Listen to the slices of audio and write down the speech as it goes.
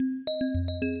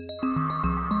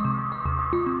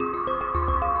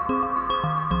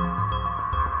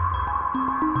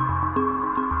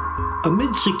A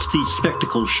mid-60s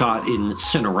spectacle shot in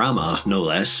Cinerama, no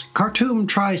less, Khartoum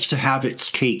tries to have its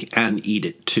cake and eat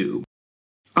it too.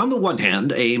 On the one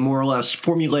hand, a more or less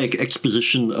formulaic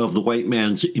exposition of the white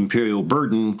man's imperial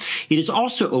burden, it is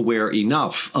also aware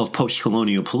enough of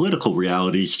post-colonial political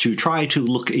realities to try to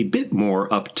look a bit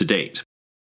more up to date.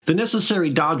 The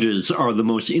necessary dodges are the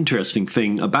most interesting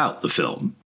thing about the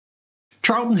film.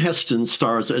 Charlton Heston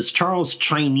stars as Charles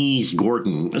Chinese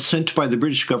Gordon, sent by the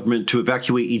British government to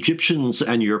evacuate Egyptians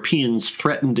and Europeans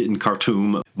threatened in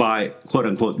Khartoum by,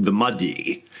 quote-unquote, the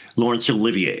Mahdi, Laurence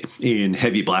Olivier, in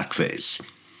heavy blackface.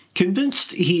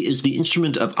 Convinced he is the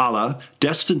instrument of Allah,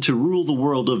 destined to rule the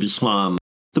world of Islam,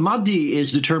 the Mahdi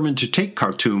is determined to take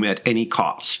Khartoum at any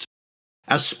cost.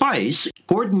 As Spice,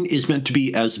 Gordon is meant to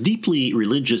be as deeply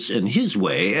religious in his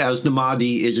way as the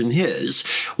Mahdi is in his,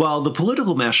 while the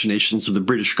political machinations of the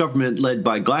British government led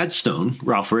by Gladstone,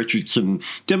 Ralph Richardson,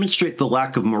 demonstrate the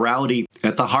lack of morality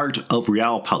at the heart of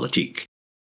realpolitik.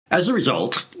 As a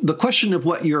result, the question of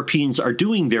what Europeans are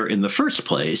doing there in the first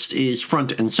place is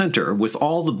front and center, with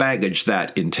all the baggage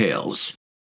that entails.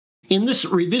 In this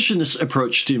revisionist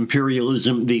approach to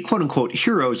imperialism, the quote-unquote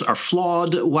heroes are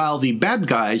flawed, while the bad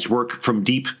guys work from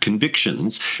deep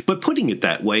convictions, but putting it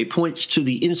that way points to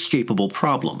the inescapable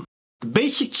problem. The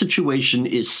basic situation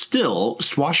is still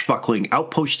swashbuckling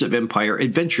outpost of empire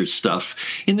adventure stuff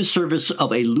in the service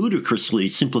of a ludicrously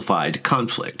simplified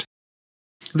conflict.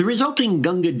 The resulting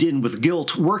Gunga Din with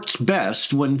guilt works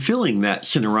best when filling that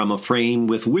Cinerama frame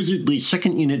with wizardly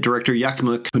second unit director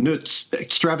Yakima Knut's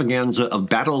extravaganza of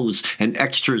battles and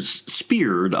extras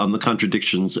speared on the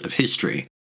contradictions of history.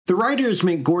 The writers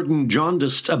make Gordon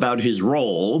jaundiced about his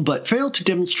role, but fail to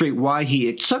demonstrate why he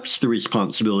accepts the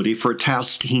responsibility for a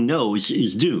task he knows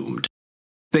is doomed.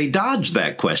 They dodge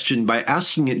that question by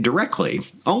asking it directly,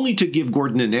 only to give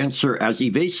Gordon an answer as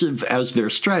evasive as their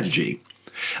strategy.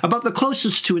 About the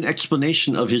closest to an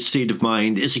explanation of his state of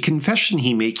mind is a confession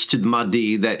he makes to the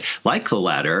Mahdi that, like the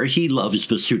latter, he loves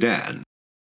the Sudan.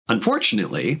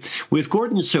 Unfortunately, with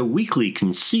Gordon so weakly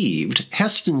conceived,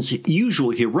 Heston's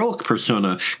usual heroic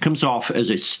persona comes off as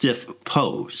a stiff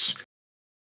pose.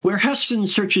 Where Heston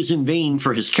searches in vain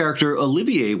for his character,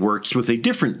 Olivier works with a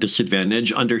different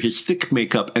disadvantage under his thick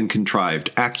makeup and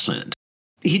contrived accent.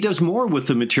 He does more with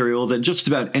the material than just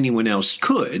about anyone else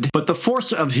could, but the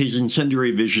force of his incendiary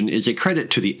vision is a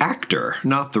credit to the actor,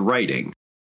 not the writing.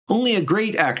 Only a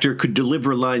great actor could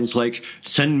deliver lines like,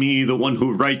 "Send me the one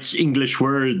who writes English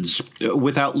words,"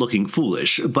 without looking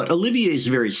foolish, but Olivier's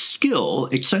very skill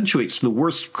accentuates the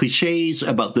worst cliches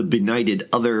about the benighted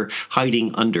other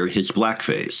hiding under his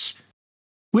blackface.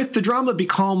 With the drama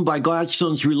becalmed by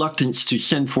Gladstone's reluctance to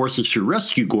send forces to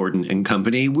rescue Gordon and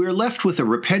company, we're left with a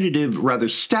repetitive, rather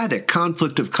static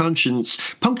conflict of conscience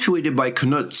punctuated by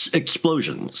Knut's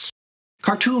explosions.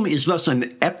 Khartoum is thus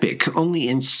an epic only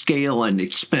in scale and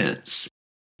expense.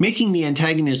 Making the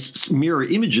antagonists mirror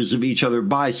images of each other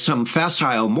by some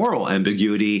facile moral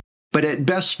ambiguity, but at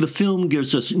best the film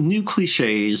gives us new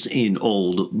cliches in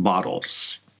old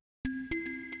bottles.